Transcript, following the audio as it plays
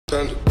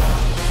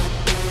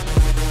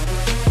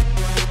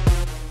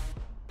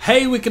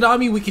Hey Wicked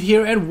Army, Wicked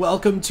here, and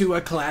welcome to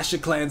a Clash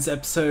of Clans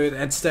episode.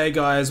 And today,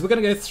 guys, we're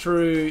going to go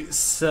through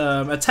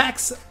some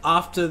attacks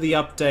after the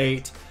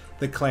update,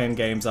 the Clan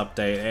Games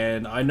update.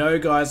 And I know,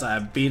 guys, I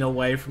have been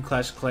away from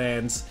Clash of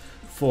Clans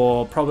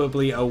for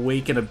probably a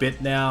week and a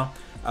bit now.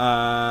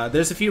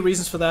 There's a few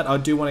reasons for that I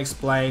do want to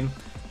explain,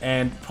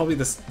 and probably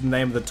the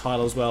name of the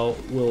title as well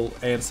will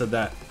answer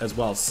that as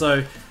well.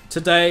 So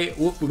today,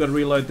 we're going to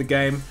reload the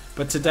game,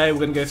 but today we're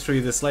going to go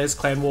through this latest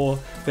clan war.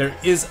 There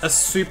is a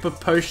super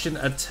potion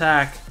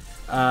attack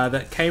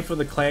that came from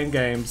the clan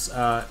games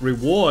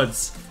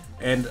rewards,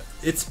 and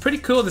it's pretty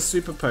cool, this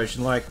super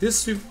potion. Like this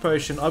super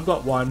potion, I've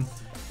got one.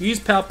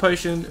 Use power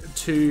potion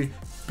to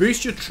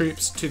boost your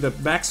troops to the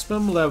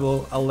maximum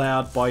level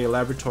allowed by your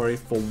laboratory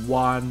for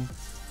 1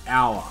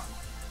 hour.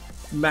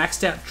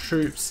 Maxed out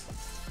troops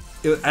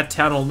at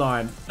Town Hall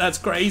 9. That's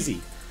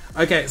crazy.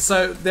 Okay,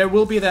 so there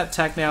will be that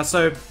attack now.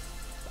 So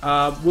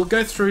we'll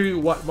go through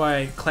what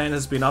my clan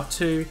has been up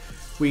to.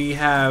 We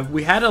had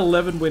an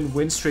 11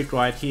 win streak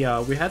right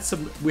here. We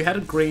had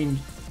a green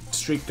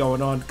streak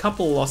going on, a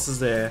couple of losses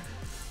there,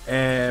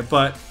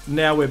 but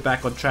now we're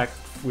back on track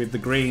with the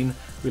green.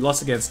 We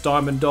lost against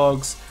Diamond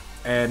Dogs,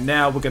 and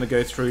now we're going to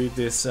go through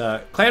this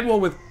clan war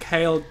with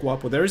Kale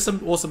Guapo. There is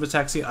some awesome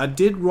attacks here. I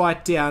did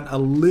write down a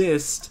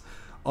list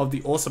of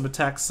the awesome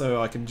attacks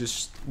so I can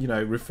just, you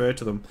know, refer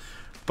to them.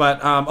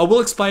 But I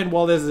will explain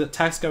while there's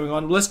attacks going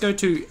on. Let's go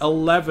to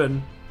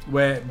 11,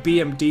 where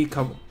BMD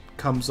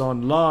comes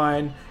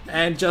online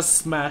and just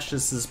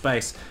smashes his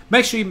base.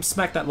 Make sure you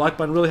smack that like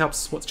button, really helps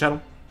support the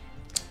channel.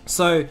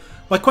 So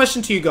my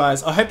question to you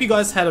guys, I hope you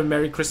guys had a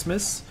Merry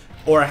Christmas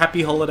or a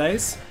Happy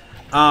Holidays.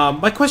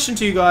 My question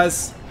to you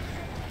guys,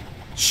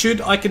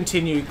 should I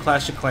continue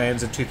Clash of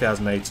Clans in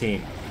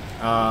 2018?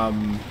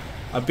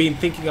 I've been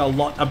thinking a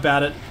lot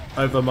about it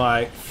over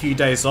my few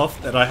days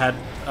off that I had,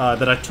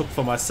 that I took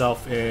for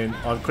myself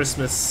on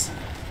Christmas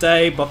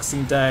Day,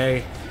 Boxing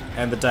Day,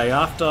 and the day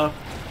after,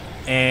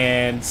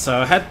 and so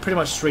I had pretty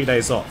much 3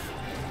 days off.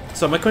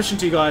 So my question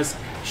to you guys: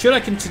 should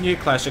I continue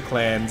Clash of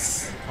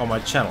Clans on my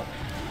channel?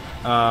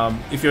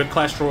 If you're a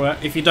Clash Royale,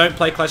 if you don't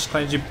play Clash of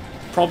Clans, you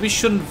probably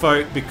shouldn't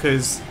vote,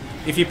 because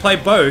if you play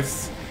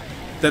both,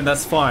 then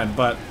that's fine.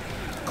 But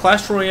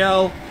Clash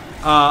Royale,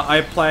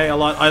 I play a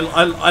lot.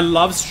 I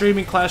love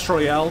streaming Clash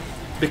Royale,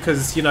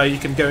 because, you know, you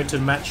can go into a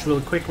match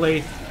really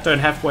quickly, don't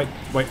have to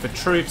wait for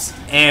troops.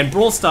 And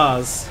Brawl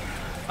Stars,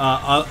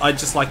 I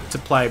just like to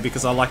play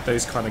because I like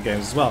those kind of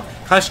games as well.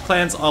 Clash of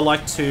Clans, I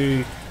like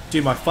to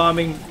do my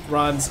farming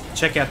runs,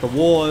 check out the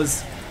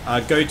wars,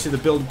 go to the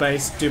build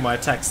base, do my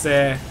attacks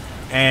there.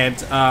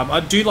 And I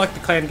do like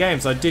the clan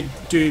games. I did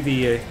do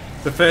the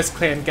first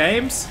clan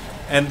games,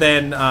 and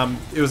then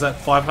it was at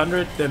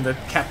 500, then the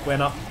cap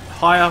went up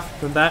higher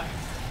than that,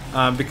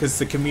 because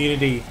the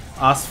community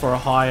asked for a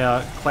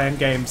higher clan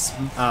games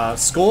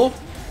score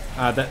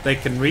that they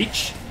can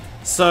reach.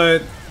 So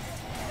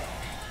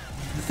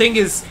the thing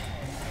is,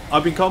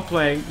 I've been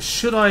contemplating,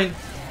 should I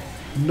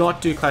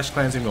not do Clash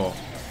Clans anymore?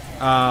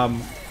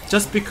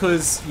 Just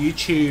because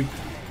YouTube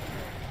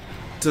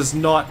does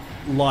not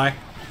like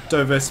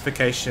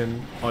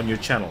diversification on your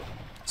channel.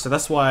 So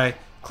that's why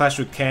Clash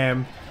with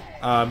Cam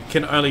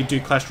can only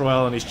do Clash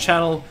Royale on his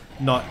channel,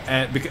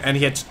 and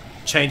he had to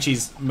change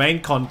his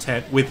main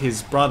content with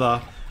his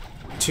brother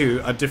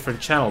to a different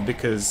channel,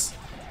 because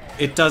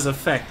it does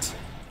affect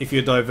if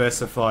you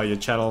diversify your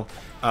channel,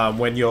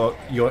 when your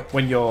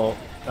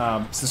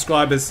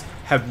subscribers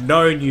have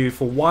known you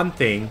for one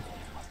thing,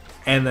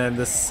 and then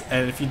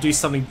if you do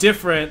something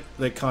different,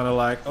 they're kind of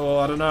like, oh,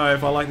 I don't know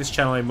if I like this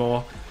channel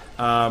anymore,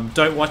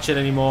 don't watch it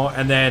anymore,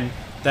 and then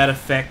that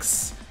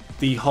affects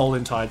the whole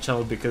entire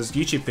channel, because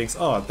YouTube thinks,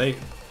 oh, they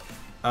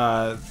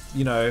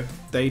you know,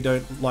 they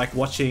don't like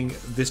watching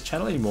this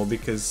channel anymore,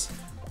 because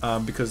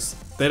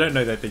they don't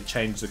know that they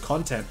changed the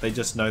content, they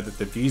just know that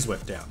the views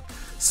went down.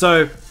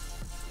 So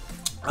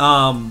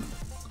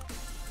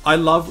I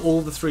love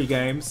all the 3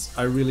 games,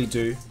 I really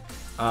do,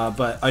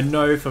 but I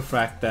know for a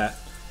fact that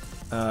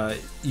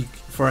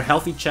for a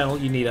healthy channel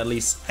you need at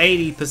least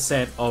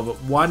 80%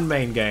 of one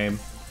main game,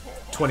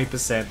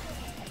 20%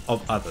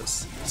 of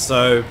others.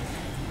 So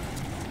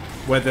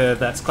whether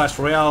that's Clash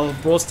Royale,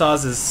 Brawl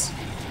Stars is,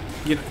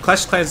 you know,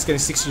 Clash of Clans is getting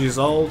 6 years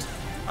old.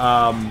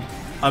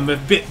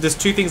 There's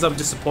 2 things I'm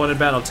disappointed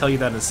about, I'll tell you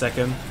that in a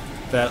second.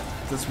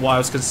 That's why I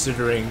was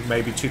considering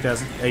maybe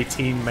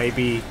 2018,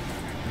 maybe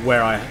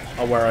where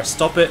I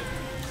stop it.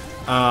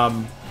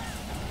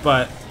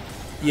 But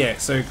yeah,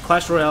 so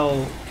Clash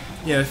Royale,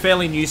 yeah,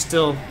 fairly new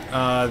still.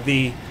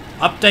 The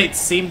updates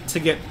seem to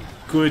get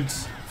good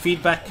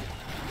feedback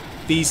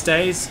these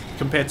days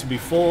compared to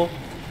before.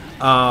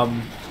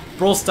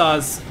 Brawl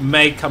Stars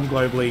may come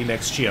globally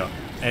next year,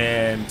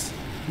 and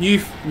new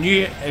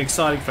and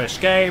exciting fresh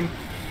game.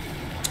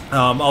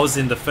 I was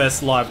in the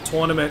first live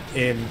tournament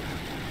in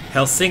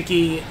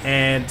Helsinki,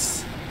 and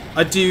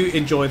I do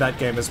enjoy that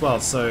game as well.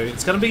 So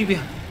it's gonna be,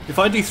 if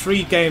I do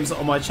 3 games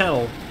on my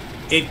channel,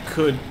 it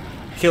could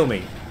kill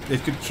me.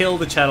 It could kill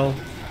the channel.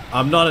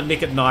 I'm not a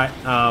Nick at Night.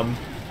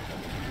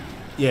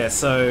 yeah,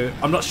 so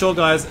I'm not sure,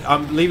 guys.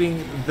 I'm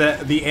leaving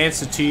the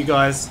answer to you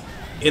guys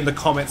in the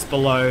comments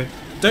below.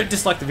 Don't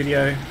dislike the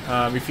video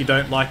if you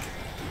don't like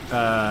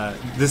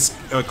this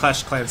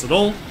Clash of Clans at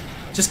all.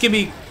 Just give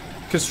me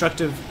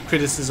constructive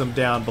criticism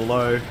down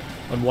below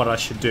on what I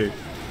should do.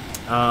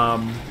 I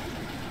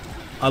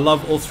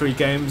love all three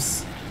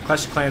games.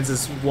 Clash of Clans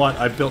is what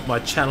I built my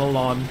channel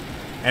on,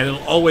 and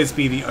it'll always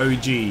be the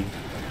OG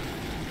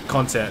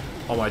content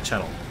on my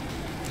channel.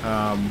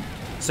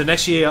 So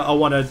next year I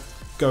want to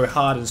go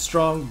hard and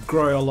strong,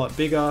 grow a lot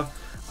bigger.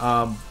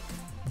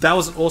 That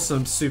was an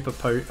awesome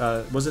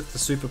was it the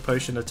super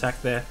potion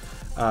attack there?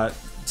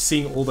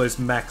 Seeing all those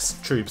max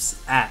troops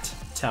at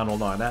Town Hall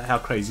 9. How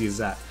crazy is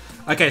that?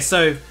 Okay,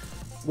 so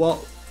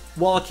while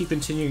I keep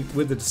continuing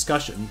with the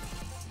discussion,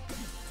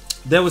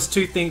 there's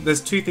two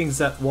things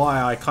that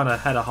why I kind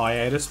of had a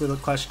hiatus with the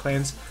Clash of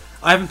Clans.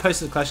 I haven't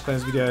posted a Clash of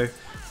Clans video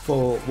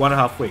for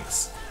 1.5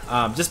 weeks.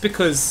 Just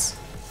because,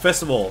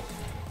 first of all,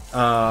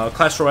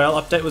 Clash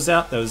Royale update was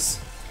out. There was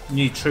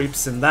new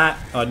troops in that,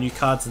 new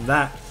cards in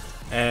that,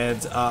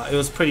 and it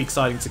was pretty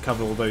exciting to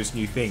cover all those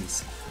new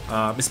things.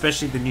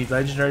 Especially the new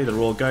legendary, the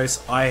Royal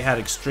Ghost. I had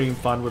extreme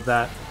fun with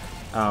that.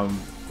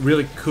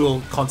 Really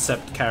cool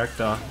concept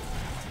character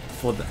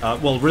for the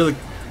well, really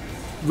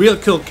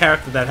cool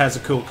character that has a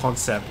cool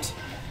concept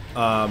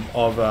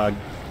of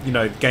you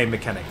know, game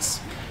mechanics.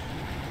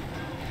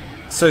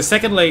 So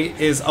secondly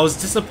is I was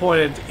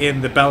disappointed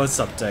in the balance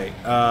update.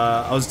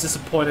 I was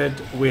disappointed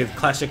with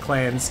Clash of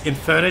Clans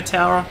Inferno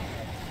Tower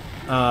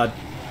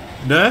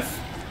nerf,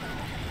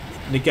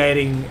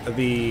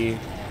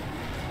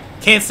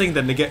 cancelling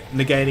the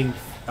negating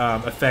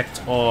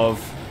effect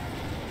of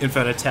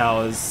Inferno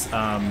Towers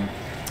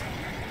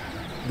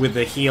with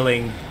the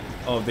healing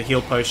of the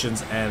heal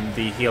potions and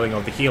the healing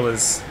of the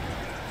healers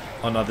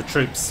on other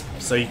troops.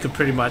 So you could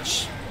pretty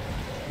much,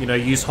 you know,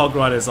 use Hog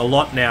Riders a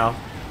lot now.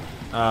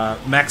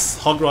 Max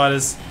Hog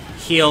Riders,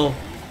 heal,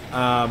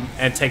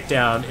 and take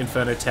down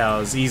Inferno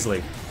Towers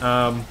easily.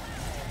 So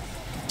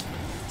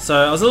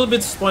I was a little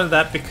bit disappointed in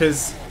that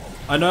because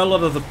I know a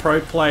lot of the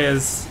pro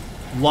players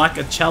like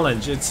a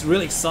challenge. It's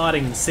really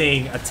exciting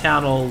seeing a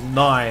Town Hall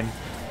 9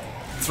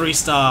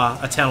 3-star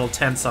a Town Hall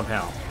 10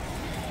 somehow,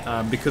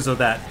 because of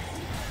that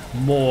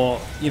more,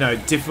 you know,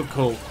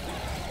 difficult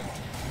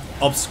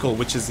obstacle,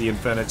 which is the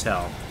Inferno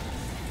Tower.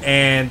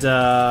 And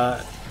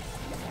I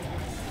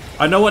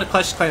know what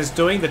Clash of Clans is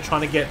doing. They're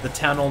trying to get the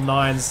Town Hall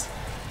 9s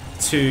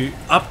to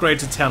upgrade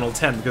to Town Hall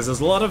 10, because there's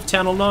a lot of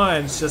Town Hall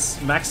 9s,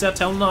 just maxed out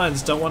Town Hall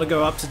 9s, don't want to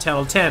go up to Town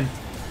Hall 10,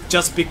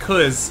 just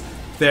because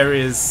there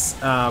is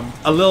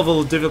a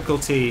level of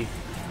difficulty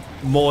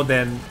more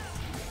than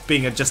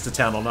being just a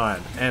Town Hall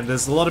 9. And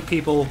there's a lot of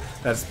people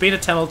that's been a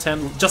Town Hall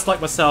 10, just like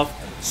myself,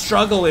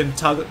 struggle in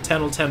Town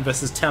Hall 10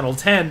 versus Town Hall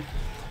 10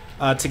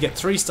 to get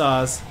 3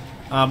 stars.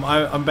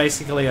 I'm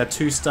basically a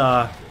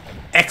 2-star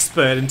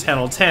expert in Town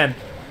Hall 10,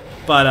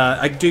 but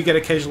I do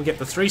occasionally get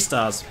the 3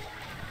 stars.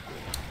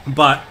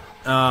 But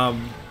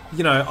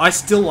you know, I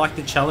still like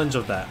the challenge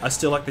of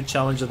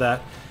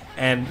that.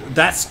 And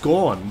that's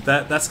gone.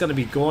 That's going to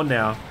be gone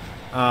now.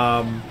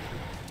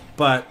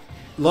 But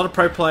a lot of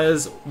pro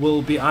players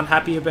will be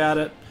unhappy about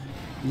it.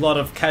 A lot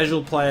of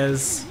casual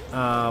players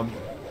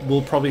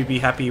will probably be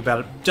happy about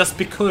it, just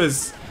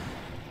because,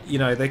 you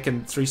know, they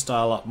can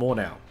 3-star a lot more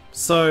now.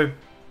 So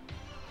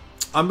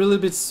I'm really a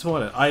bit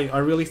disappointed. I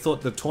really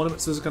thought the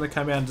tournaments was going to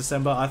come out in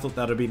December. I thought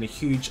that would have been a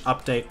huge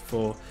update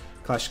for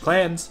Clash of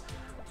Clans,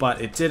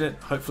 but it didn't.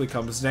 Hopefully it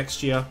comes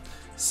next year.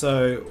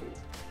 So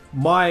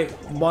my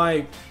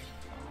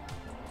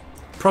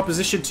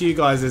proposition to you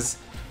guys is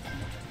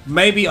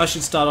maybe I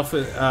should start off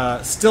with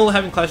still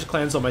having Clash of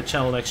Clans on my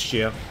channel next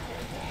year.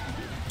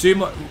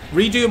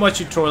 Redo my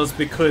tutorials,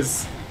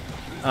 because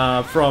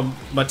from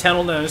my Town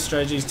Hall 9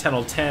 strategies, Town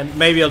Hall 10,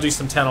 maybe I'll do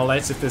some Town Hall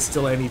 8s if there's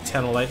still any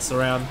Town Hall 8s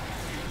around,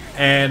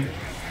 and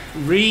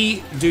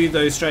redo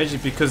those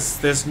strategies, because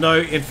there's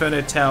no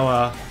Inferno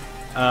Tower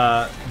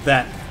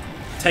that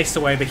takes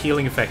away the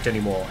healing effect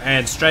anymore,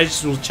 and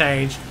strategies will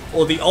change,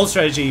 or the old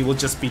strategy will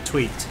just be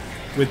tweaked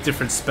with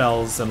different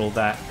spells and all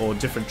that, or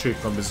different troop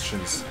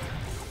compositions.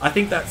 I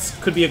think that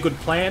could be a good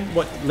plan.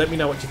 Let me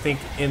know what you think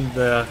in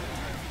the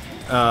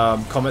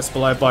comments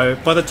below.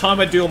 By the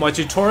time I do all my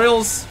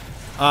tutorials,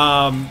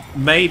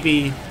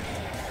 maybe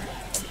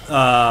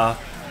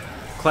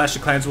Clash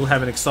of Clans will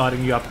have an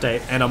exciting new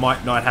update, and I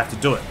might not have to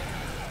do it.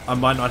 I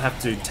might not have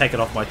to take it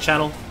off my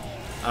channel.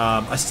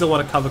 I still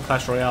want to cover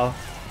Clash Royale,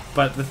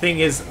 but the thing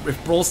is,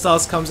 if Brawl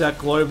Stars comes out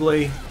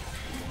globally,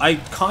 I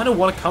kind of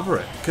want to cover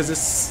it, because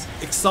it's an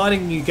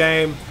exciting new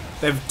game.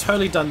 They've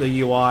totally done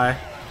the UI.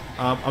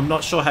 I'm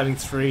not sure having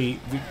 3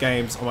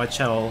 games on my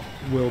channel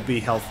will be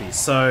healthy.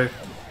 So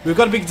we've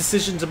got a big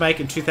decision to make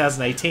in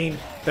 2018.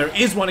 There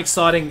is one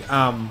exciting,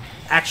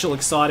 actual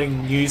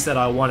exciting news that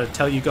I want to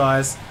tell you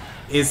guys,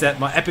 is that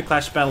my Epic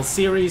Clash Battle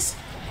series,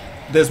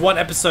 there's one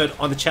episode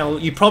on the channel.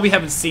 You probably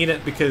haven't seen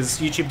it because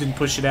YouTube didn't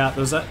push it out.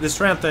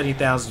 There's around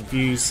 30,000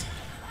 views,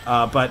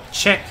 but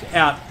check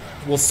out,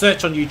 we'll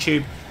search on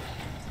YouTube,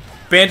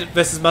 Bandit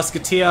vs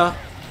Musketeer,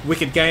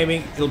 Wicked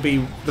Gaming. It'll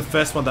be the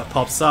first one that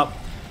pops up.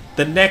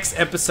 The next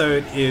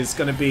episode is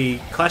going to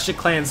be Clash of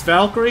Clans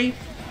Valkyrie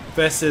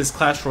versus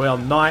Clash Royale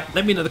Knight.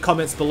 Let me know in the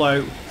comments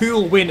below who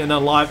will win in a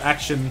live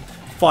action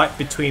fight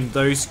between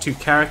those two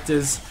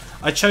characters.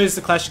 I chose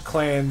the Clash of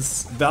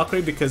Clans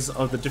Valkyrie because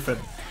of the different...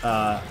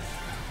 I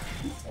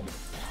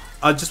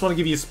just want to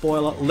give you a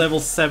spoiler. Level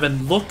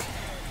 7 look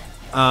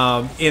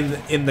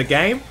in the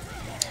game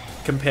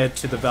compared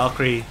to the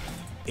Valkyrie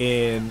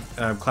in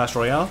Clash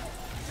Royale.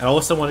 And I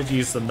also wanted to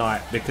use the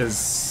Knight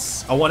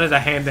because I wanted a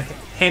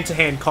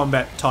hand-to-hand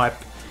combat type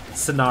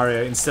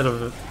scenario instead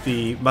of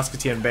the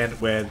Musketeer and Bandit,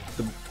 where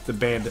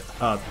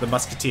the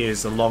Musketeer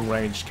is a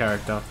long-range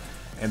character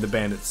and the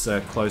Bandit's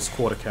a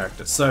close-quarter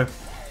character. So,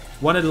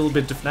 wanted a little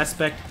bit different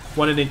aspect.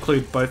 Wanted to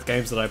include both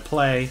games that I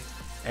play,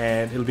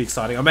 and it'll be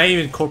exciting. I may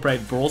even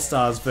incorporate Brawl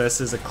Stars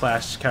versus a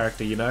Clash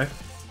character. You know,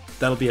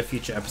 that'll be a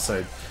future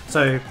episode.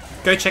 So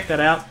go check that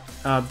out.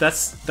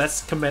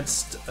 That's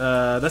commenced.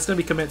 That's going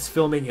to be commenced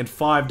filming in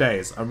 5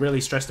 days. I'm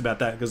really stressed about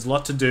that because there's a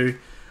lot to do,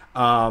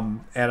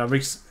 and I'm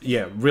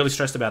really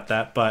stressed about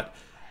that. But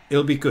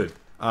it'll be good.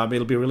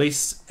 It'll be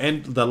released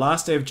the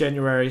last day of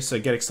January, so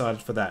get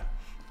excited for that.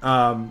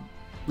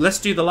 Let's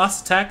do the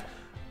last attack.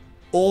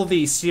 All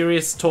the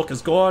serious talk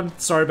is gone.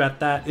 Sorry about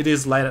that. It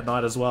is late at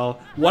night as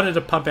well. Wanted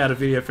to pump out a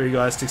video for you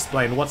guys to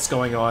explain what's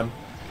going on.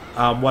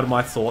 What are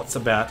my thoughts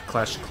about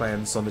Clash of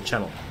Clans on the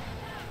channel.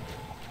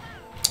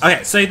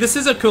 Okay, so this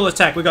is a cool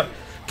attack. We got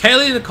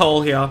Kaylee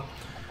Nicole here.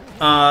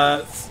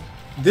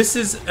 This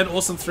is an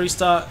awesome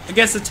 3-star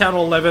against the Town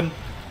Hall 11,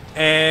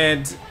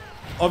 and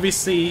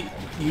obviously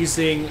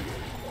using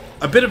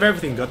a bit of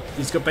everything.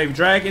 He's got baby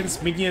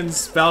dragons,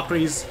 minions,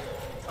 Valkyries.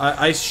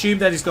 I assume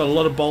that he's got a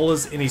lot of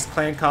bowlers in his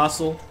clan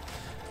castle,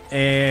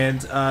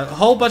 and a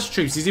whole bunch of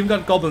troops. He's even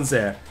got goblins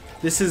there.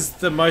 This is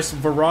the most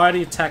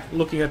variety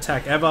looking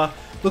attack ever.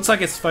 Looks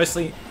like it's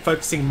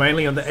focusing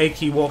mainly on the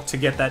AQ walk to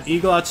get that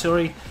Eagle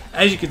Artillery.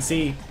 As you can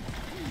see,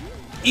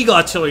 Eagle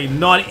Artillery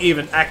not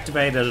even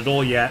activated at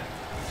all yet.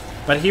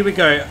 But here we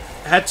go.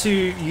 Had to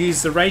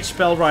use the Rage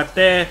spell right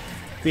there.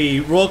 The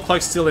Royal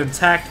Cloak's still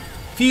intact.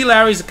 Few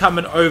Larrys are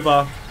coming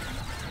over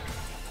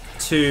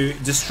to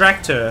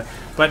distract her,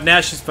 but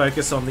now she's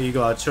focused on the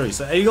Eagle Artillery.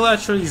 So Eagle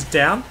Artillery is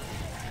down.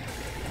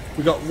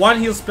 We've got 1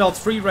 heal spell,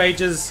 3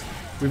 rages.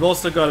 We've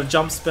also got a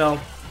jump spell.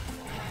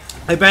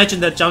 I imagine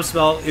that jump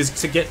spell is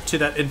to get to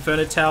that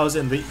Inferno Towers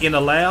in the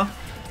inner layer,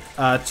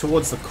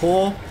 towards the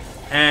core.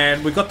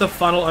 And we've got the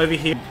funnel over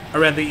here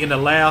around the inner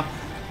layer.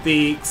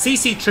 The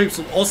CC troops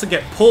will also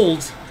get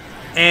pulled,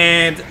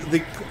 and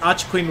the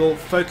Archer Queen will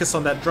focus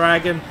on that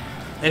dragon.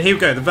 And here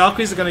we go. The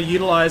Valkyries are going to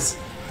utilize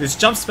this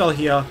jump spell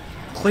here,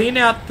 clean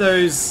out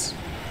those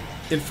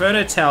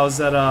Inferno Towers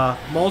that are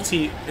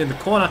multi in the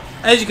corner.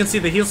 As you can see,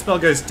 the heal spell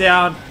goes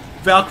down.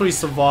 Valkyries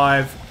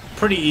survive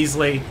pretty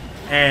easily,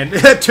 and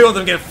 2 of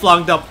them get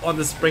flung up on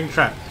the spring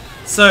trap.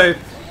 So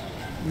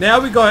now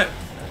we got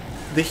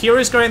the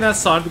heroes going that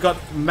side. We got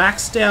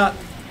maxed out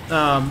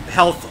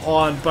health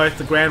on both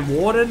the Grand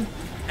Warden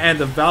and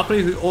the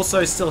Valkyrie, who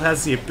also still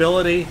has the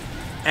ability.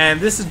 And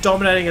this is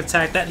dominating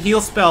attack. That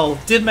heal spell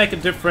did make a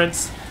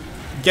difference,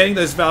 getting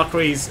those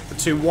Valkyries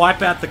to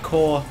wipe out the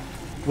core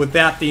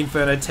without the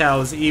Inferno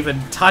Towers even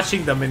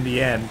touching them in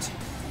the end.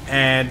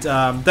 And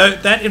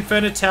that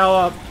Inferno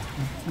Tower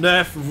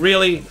nerf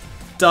really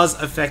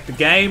does affect the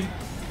game.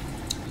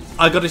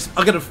 I got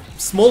a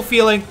small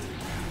feeling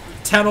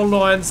Town Hall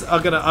 9s are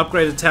going to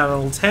upgrade to Town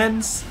Hall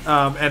 10s,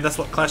 and that's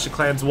what Clash of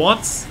Clans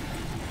wants.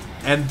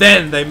 And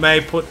then they may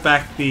put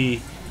back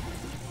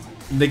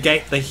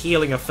negate the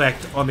healing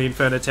effect on the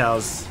Inferno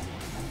Towers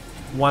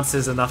once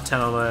there's enough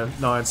Town Hall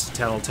 9s to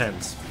Town Hall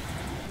 10s.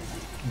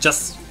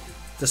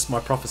 Just my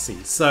prophecy.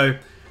 So,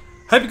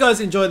 hope you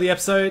guys enjoyed the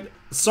episode.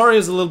 Sorry it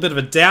was a little bit of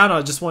a down.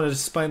 I just wanted to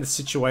explain the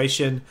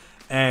situation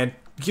and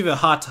give a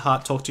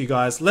heart-to-heart talk to you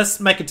guys. Let's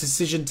make a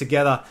decision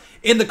together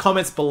in the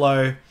comments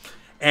below.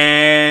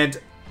 And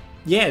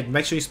yeah,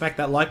 make sure you smack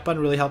that like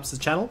button. Really helps the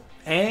channel.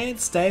 And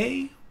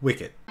stay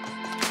wicked.